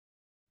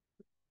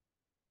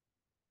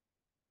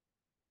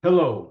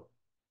Hello,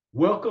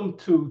 welcome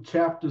to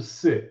chapter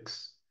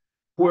 6,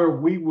 where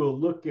we will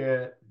look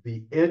at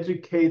the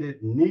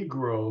educated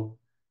Negro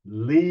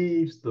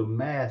leaves the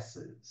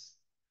masses.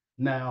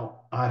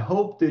 Now, I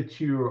hope that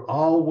you're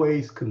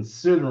always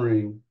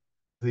considering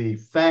the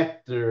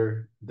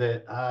factor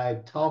that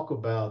I talk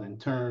about in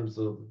terms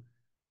of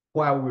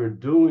why we're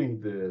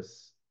doing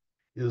this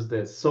is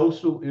that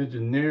social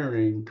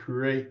engineering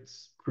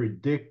creates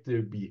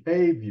predictive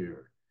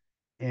behavior.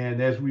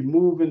 And as we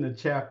move into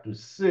chapter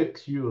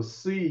 6, you'll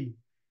see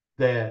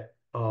that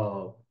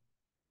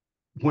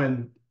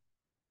when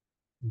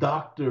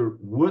Dr.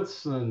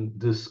 Woodson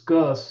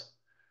discussed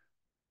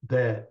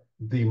that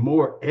the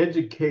more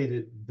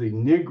educated the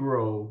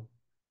Negro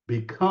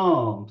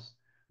becomes,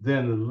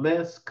 then the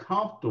less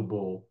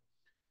comfortable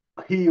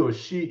he or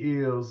she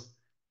is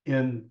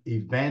in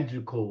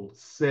evangelical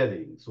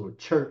settings or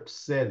church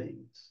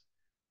settings.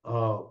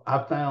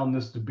 I found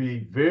this to be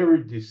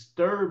very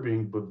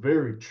disturbing, but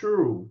very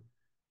true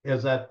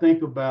as I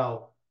think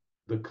about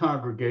the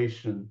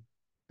congregation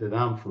that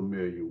I'm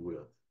familiar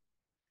with.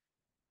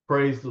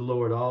 Praise the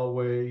Lord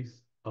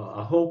always.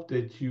 I hope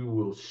that you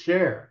will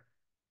share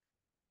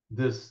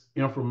this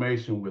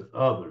information with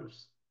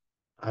others.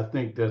 I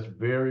think that's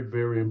very,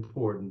 very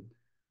important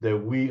that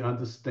we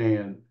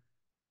understand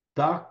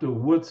Dr.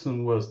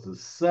 Woodson was the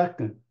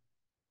second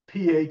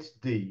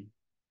PhD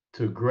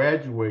to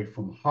graduate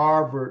from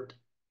Harvard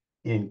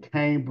in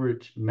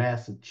Cambridge,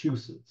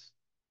 Massachusetts.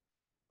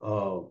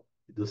 Uh,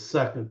 the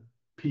second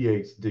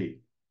PhD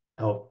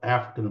of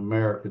African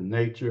American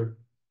nature.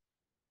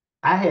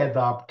 I had the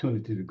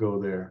opportunity to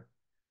go there,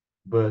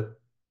 but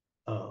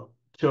uh,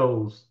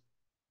 chose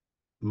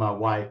my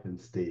wife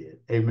instead.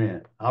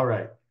 Amen. All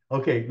right.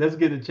 Okay, let's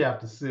get to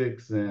chapter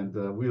 6 and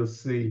we'll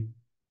see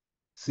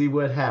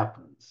what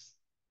happens.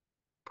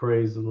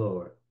 Praise the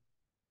Lord.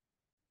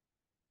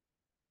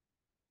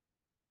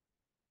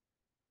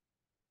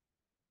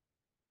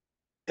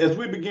 As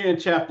we begin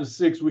chapter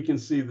 6, we can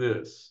see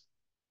this.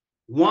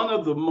 One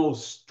of the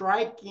most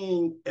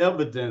striking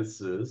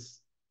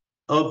evidences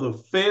of the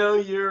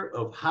failure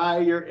of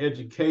higher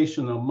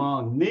education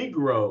among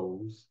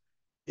Negroes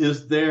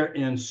is their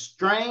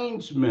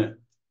estrangement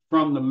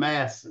from the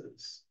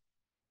masses,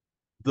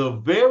 the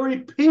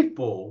very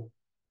people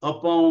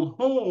upon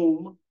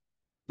whom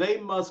they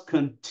must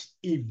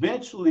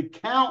eventually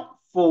count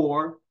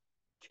for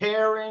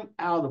carrying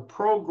out a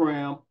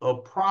program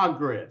of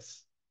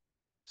progress.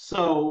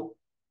 So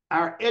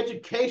our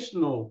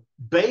educational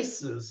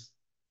basis,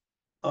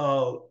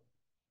 uh,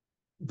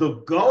 the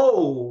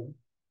goal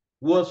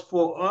was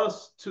for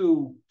us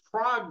to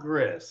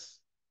progress.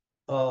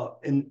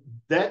 And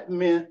that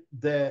meant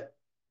that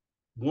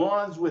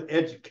ones with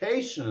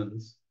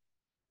educations,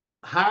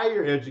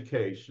 higher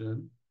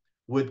education,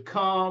 would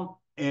come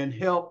and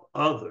help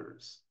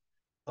others.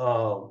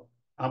 Uh,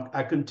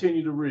 I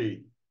continue to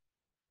read.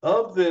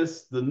 Of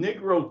this, the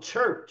Negro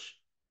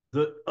church,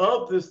 the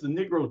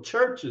Negro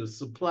churches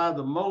supply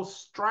the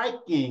most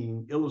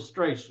striking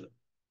illustration.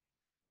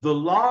 The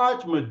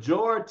large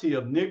majority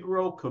of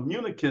Negro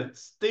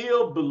communicants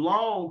still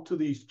belong to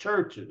these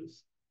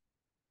churches,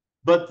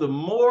 but the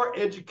more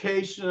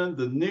education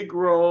the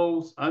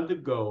Negroes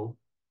undergo,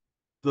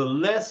 the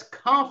less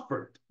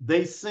comfort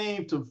they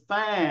seem to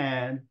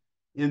find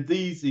in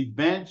these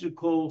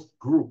evangelical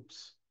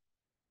groups.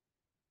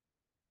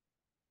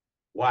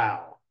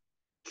 Wow,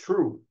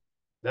 true.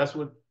 That's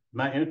what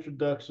my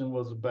introduction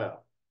was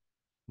about.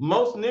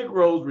 Most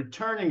Negroes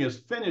returning as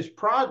finished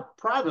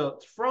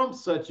products from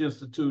such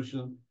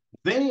institutions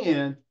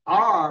then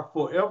are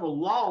forever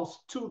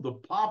lost to the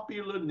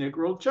popular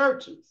Negro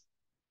churches.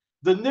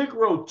 The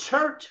Negro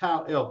church,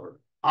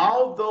 however,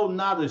 although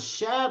not a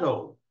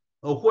shadow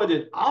of what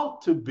it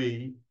ought to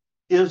be,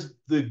 is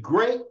the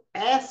great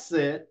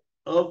asset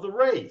of the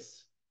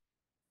race.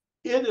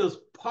 It is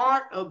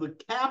part of the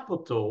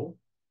capital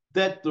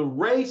that the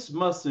race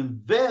must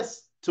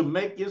invest to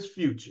make its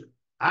future.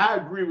 I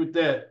agree with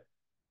that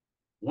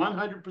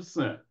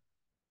 100%.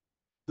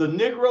 The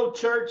Negro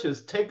church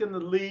has taken the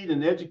lead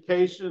in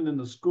education in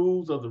the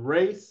schools of the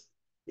race.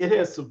 It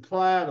has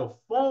supplied a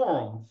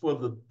forum for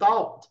the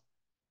thought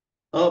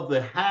of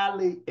the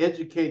highly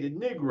educated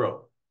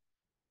Negro.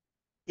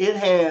 It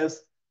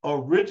has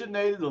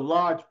originated a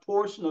large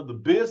portion of the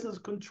business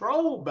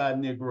controlled by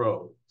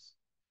Negroes.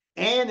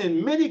 And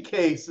in many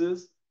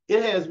cases,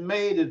 it has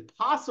made it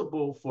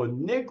possible for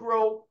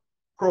Negro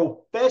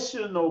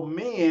professional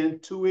men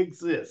to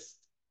exist,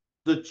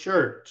 the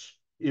church,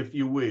 if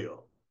you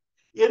will.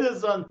 It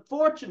is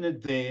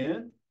unfortunate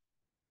then,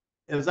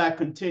 as I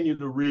continue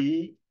to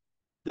read,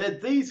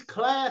 that these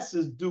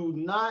classes do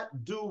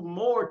not do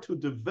more to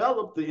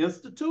develop the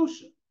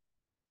institution.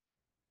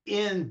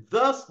 In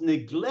thus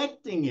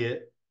neglecting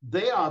it,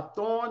 they are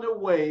throwing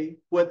away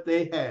what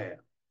they have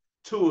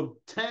to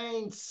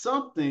obtain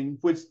something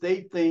which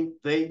they think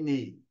they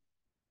need.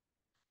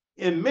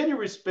 In many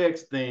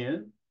respects,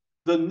 then,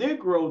 the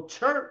Negro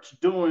church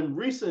during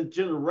recent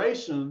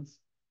generations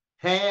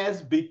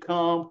has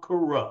become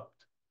corrupt.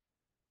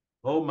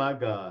 Oh my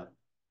God.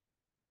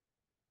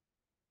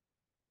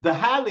 The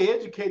highly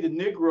educated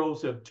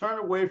Negroes have turned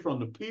away from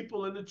the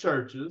people in the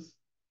churches,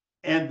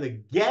 and the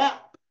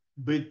gap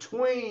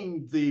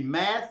between the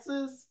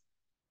masses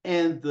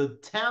and the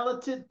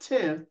talented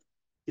tenth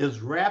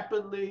is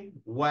rapidly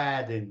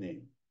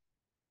widening.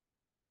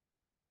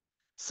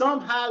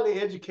 Some highly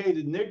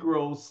educated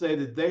Negroes say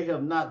that they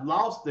have not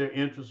lost their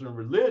interest in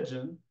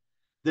religion,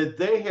 that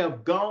they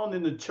have gone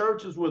into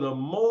churches with a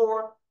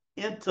more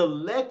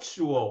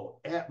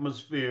intellectual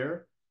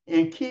atmosphere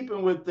in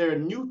keeping with their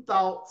new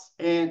thoughts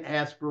and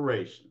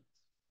aspirations.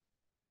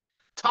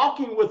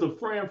 Talking with a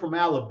friend from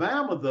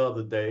Alabama the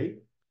other day,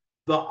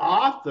 the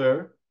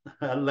author,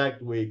 I like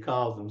the way he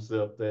calls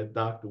himself, that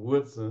Dr.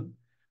 Woodson,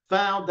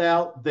 found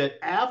out that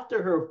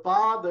after her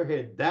father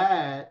had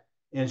died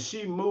and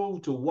she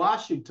moved to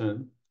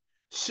Washington,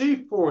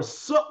 she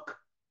forsook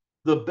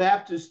the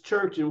Baptist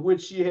church in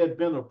which she had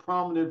been a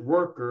prominent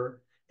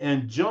worker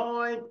and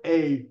joined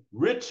a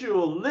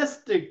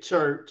ritualistic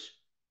church,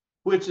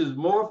 which is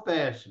more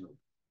fashionable.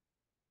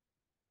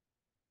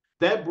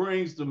 That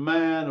brings to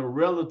mind a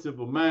relative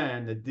of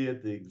mine that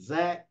did the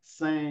exact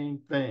same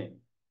thing.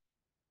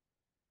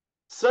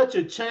 Such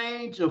a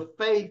change of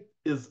faith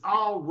is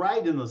all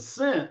right in a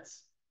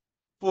sense,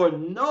 for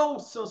no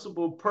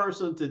sensible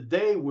person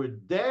today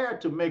would dare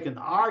to make an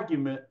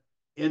argument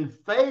in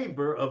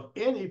favor of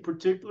any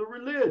particular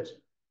religion.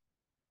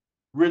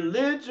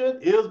 Religion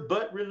is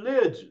but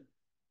religion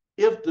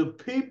if the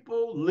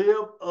people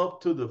live up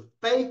to the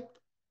faith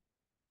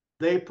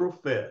they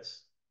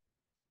profess.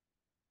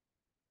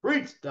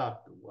 Preach,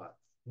 Dr.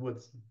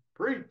 Woodson,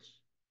 preach.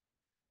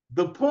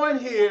 The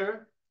point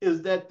here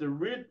is that the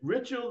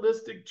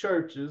ritualistic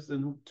churches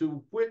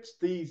into which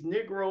these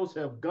Negroes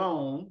have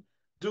gone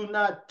do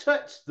not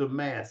touch the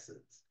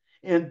masses,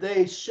 and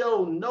they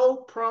show no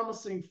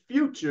promising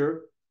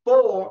future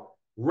for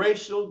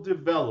racial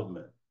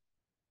development.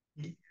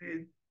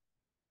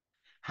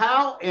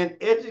 How an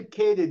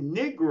educated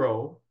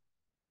Negro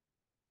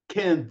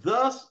can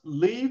thus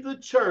leave the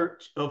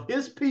church of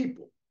his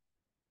people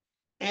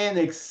and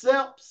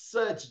accept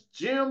such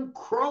Jim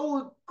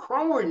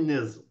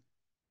Crowism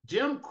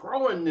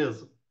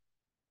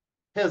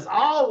has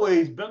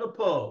always been a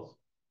puzzle.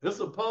 It's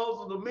a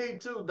puzzle to me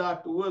too,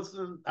 Dr.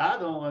 Woodson. I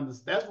don't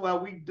understand. That's why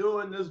we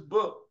doing this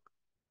book.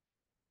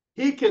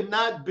 He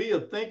cannot be a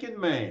thinking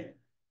man.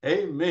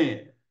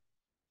 Amen.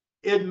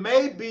 It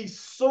may be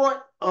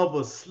sort of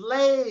a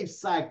slave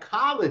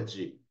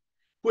psychology,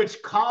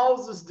 which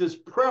causes this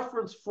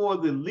preference for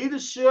the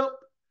leadership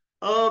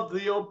of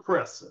the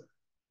oppressor.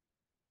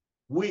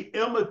 We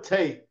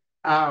imitate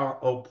our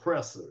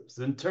oppressors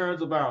in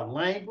terms of our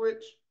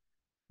language,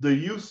 the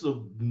use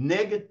of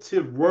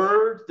negative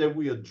words that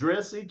we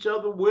address each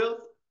other with.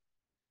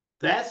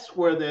 That's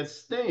where that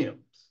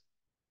stems.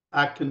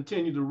 I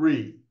continue to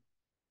read.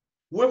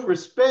 With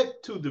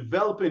respect to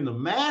developing the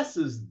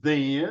masses,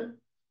 then,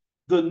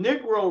 the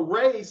Negro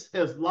race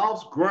has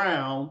lost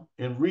ground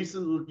in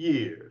recent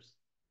years,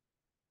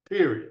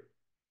 period.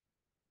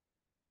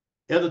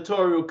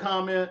 Editorial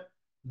comment,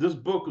 this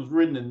book was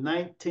written in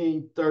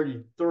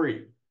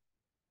 1933.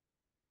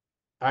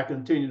 I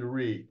continue to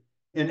read.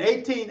 In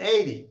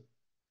 1880,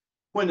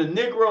 when the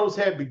Negroes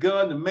had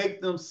begun to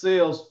make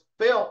themselves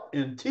felt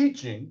in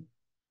teaching,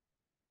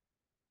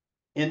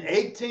 in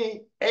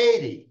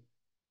 1880,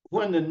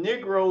 when the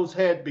Negroes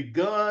had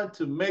begun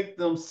to make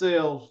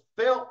themselves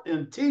felt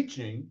in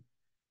teaching,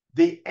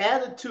 the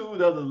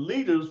attitude of the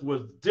leaders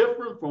was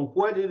different from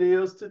what it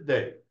is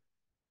today.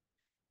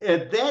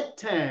 At that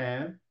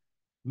time,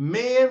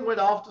 men went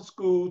off to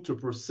school to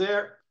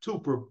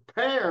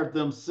prepare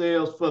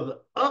themselves for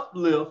the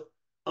uplift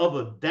of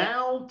a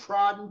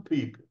downtrodden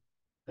people.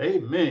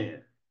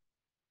 Amen.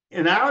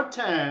 In our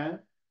time,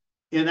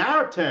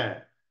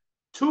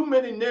 too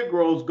many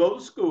Negroes go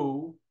to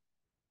school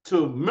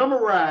to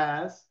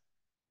memorize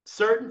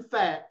certain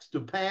facts to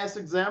pass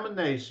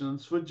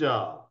examinations for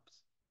jobs.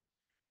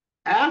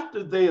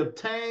 After they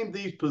obtain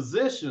these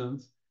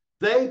positions,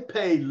 they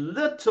pay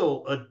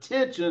little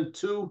attention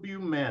to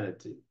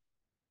humanity.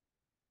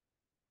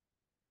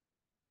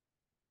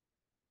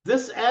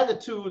 This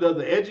attitude of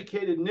the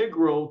educated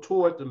Negro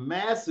toward the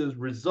masses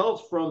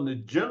results from the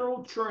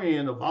general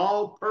trend of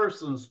all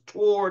persons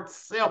toward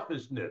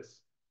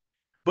selfishness,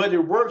 but it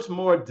works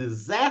more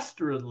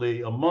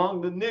disastrously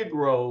among the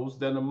Negroes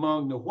than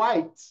among the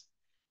whites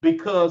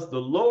because the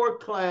lower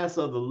class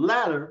of the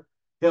latter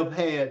have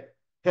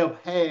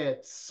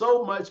had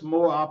so much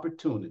more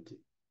opportunity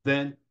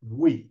than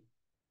we.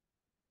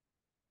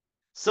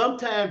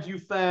 Sometimes you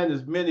find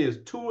as many as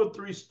 2 or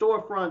 3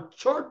 storefront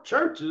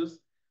churches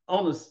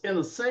in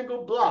a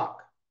single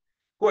block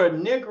where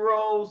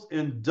Negroes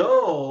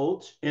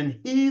indulge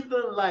in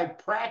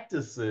heathen-like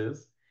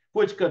practices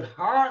which could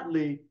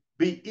hardly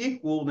be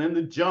equaled in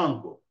the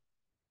jungle.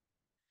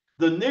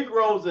 The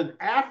Negroes in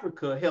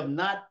Africa have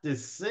not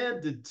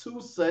descended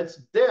to such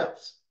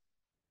depths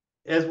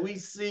as we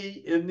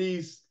see in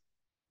these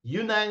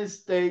United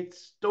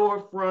States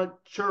storefront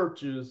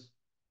churches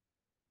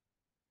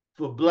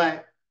for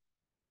Black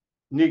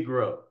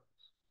Negroes.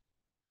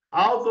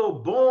 Although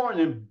born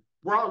in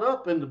brought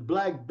up in the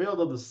Black Belt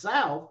of the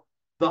South,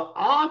 the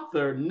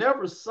author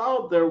never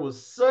saw there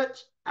was such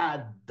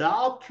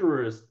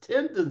idolatrous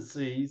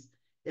tendencies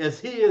as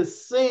he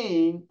is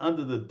seen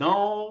under the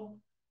dome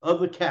of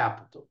the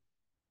Capitol,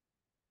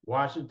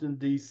 Washington,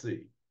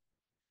 D.C.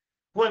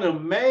 When a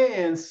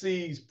man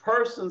sees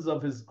persons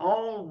of his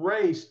own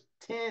race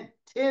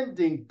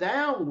tending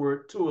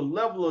downward to a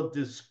level of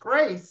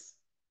disgrace,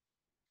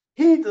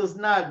 he does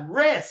not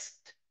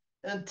rest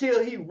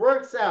until he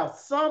works out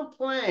some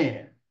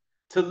plan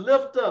to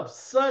lift up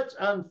such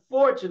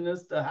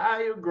unfortunates to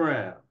higher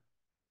ground.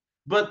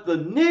 But the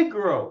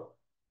Negro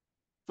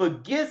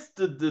forgets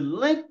the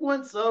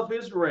delinquents of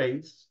his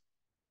race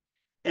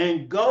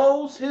and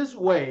goes his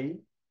way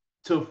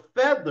to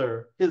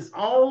feather his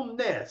own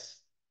nest,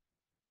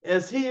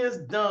 as he has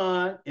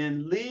done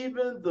in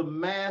leaving the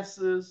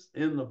masses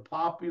in the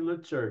popular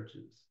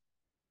churches.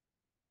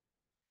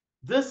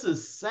 This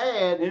is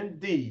sad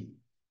indeed,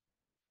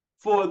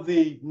 for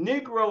the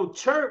Negro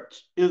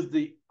church is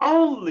the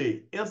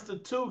only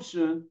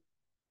institution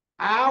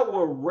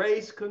our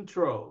race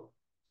controls,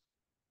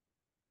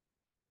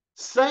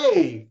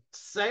 save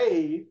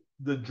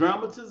the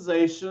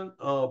dramatization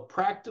of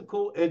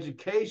practical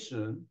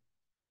education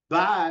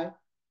by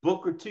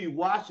Booker T.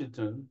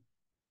 Washington.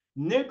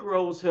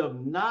 Negroes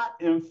have not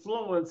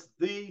influenced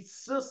the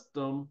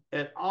system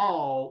at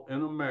all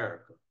in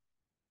America.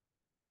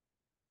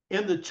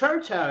 In the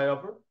church,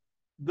 however,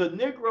 the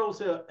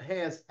Negroes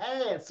has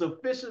had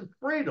sufficient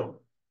freedom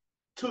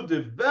to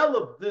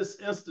develop this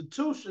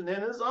institution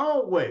in his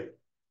own way,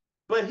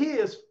 but he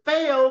has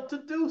failed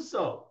to do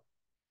so.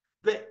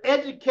 The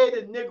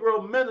educated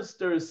Negro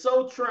minister is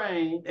so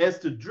trained as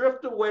to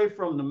drift away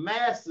from the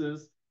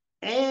masses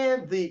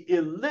and the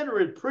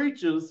illiterate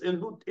preachers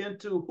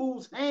into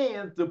whose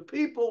hands the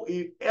people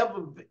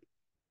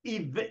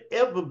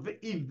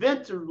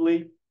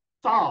eventually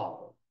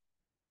fall,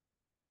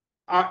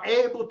 are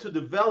able to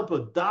develop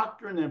a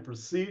doctrine and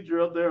procedure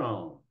of their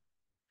own.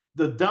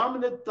 The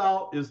dominant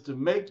thought is to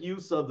make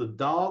use of the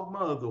dogma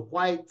of the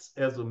whites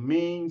as a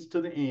means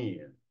to the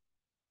end.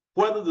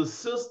 Whether the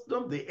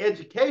system, the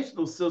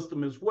educational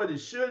system, is what it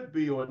should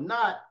be or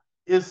not,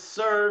 it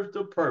serves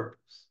the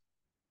purpose.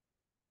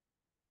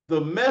 The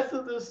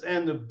Methodists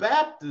and the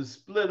Baptists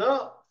split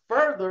up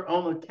further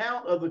on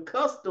account of the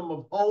custom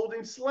of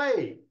holding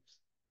slaves,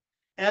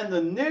 and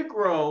the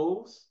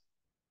Negroes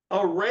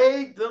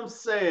arrayed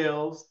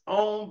themselves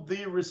on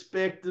the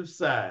respective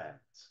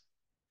sides.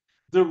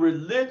 The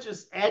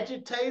religious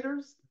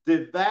agitators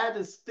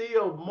divided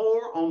still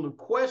more on the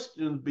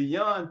questions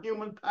beyond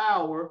human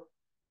power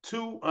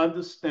to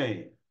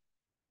understand.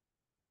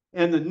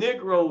 And the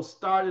Negroes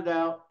started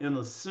out in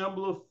a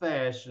similar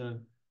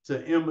fashion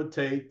to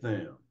imitate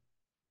them.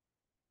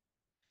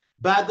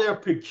 By their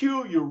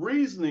peculiar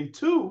reasoning,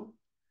 too,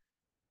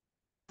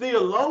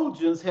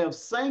 theologians have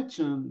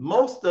sanctioned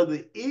most of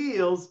the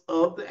ills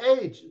of the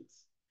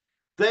ages.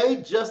 They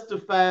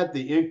justified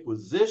the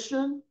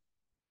Inquisition,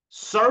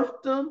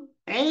 serfdom,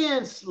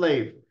 and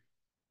slavery.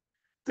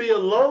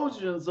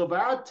 Theologians of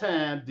our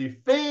time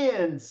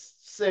defend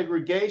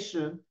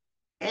segregation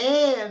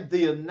and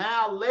the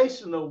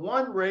annihilation of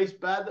one race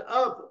by the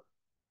other.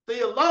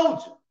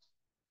 Theologians.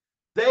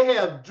 They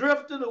have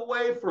drifted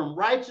away from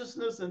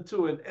righteousness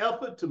into an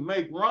effort to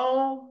make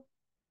wrong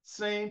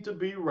seem to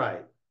be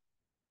right.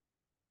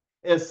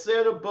 As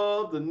said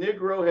above, the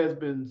Negro has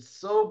been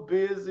so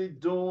busy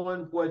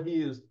doing what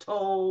he is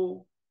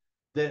told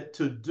that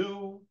to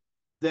do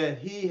that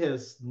he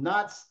has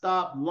not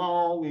stopped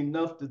long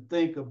enough to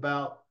think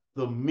about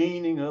the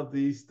meaning of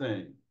these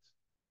things.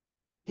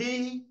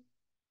 He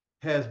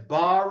has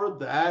borrowed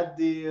the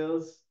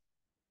ideas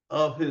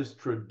of his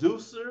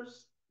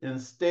traducers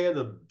instead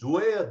of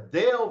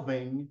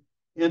delving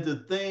into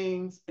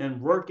things and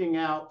working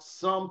out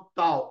some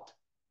thought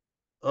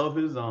of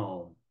his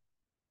own.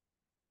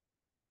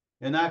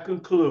 And I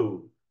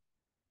conclude,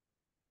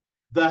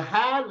 the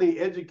highly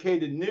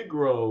educated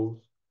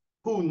Negroes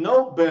who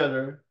know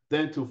better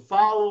than to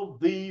follow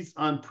these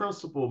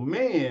unprincipled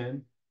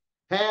men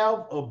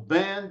have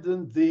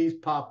abandoned these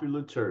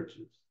popular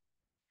churches.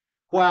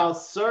 While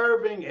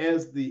serving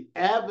as the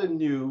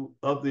avenue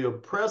of the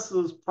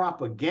oppressor's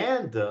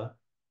propaganda,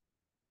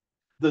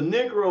 the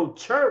Negro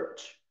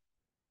church,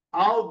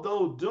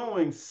 although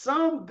doing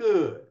some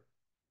good,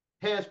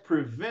 has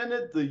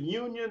prevented the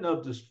union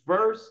of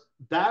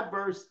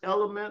diverse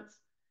elements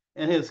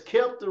and has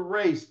kept the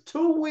race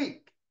too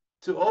weak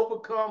to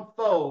overcome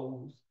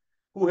foes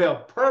who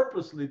have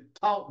purposely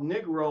taught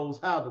Negroes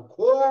how to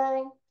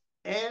quarrel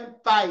and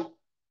fight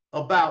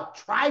about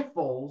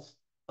trifles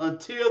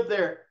until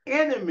their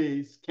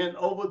enemies can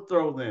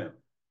overthrow them.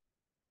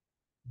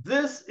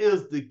 This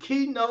is the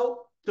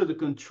keynote to the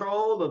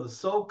control of the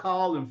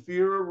so-called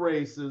inferior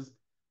races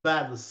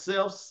by the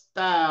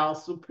self-styled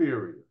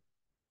superior.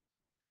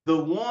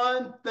 The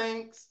one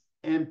thinks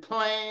and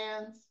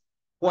plans,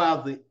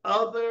 while the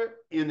other,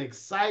 in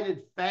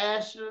excited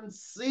fashion,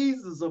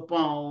 seizes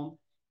upon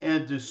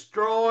and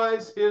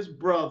destroys his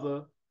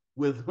brother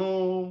with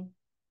whom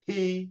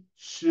he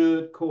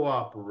should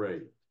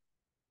cooperate.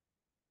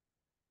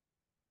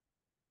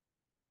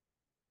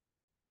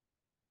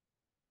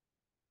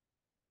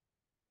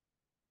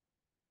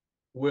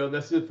 Well,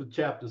 that's it for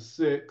chapter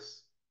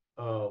 6.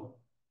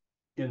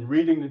 In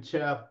reading the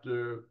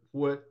chapter,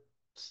 what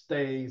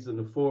stays in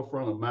the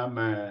forefront of my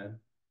mind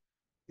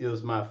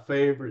is my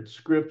favorite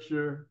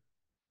scripture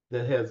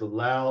that has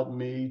allowed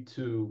me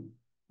to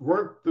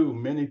work through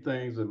many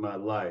things in my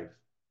life.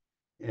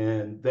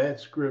 And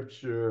that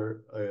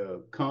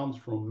scripture comes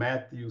from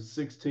Matthew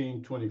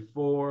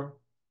 16:24,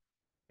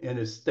 and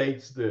it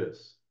states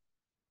this: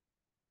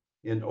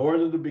 in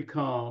order to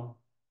become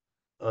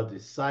a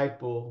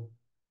disciple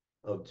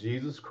of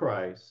Jesus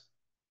Christ,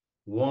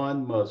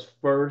 one must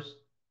first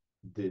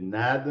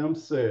deny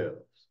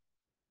themselves,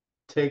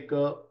 take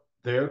up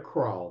their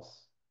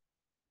cross,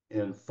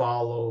 and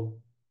follow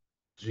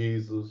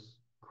Jesus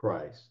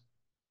Christ.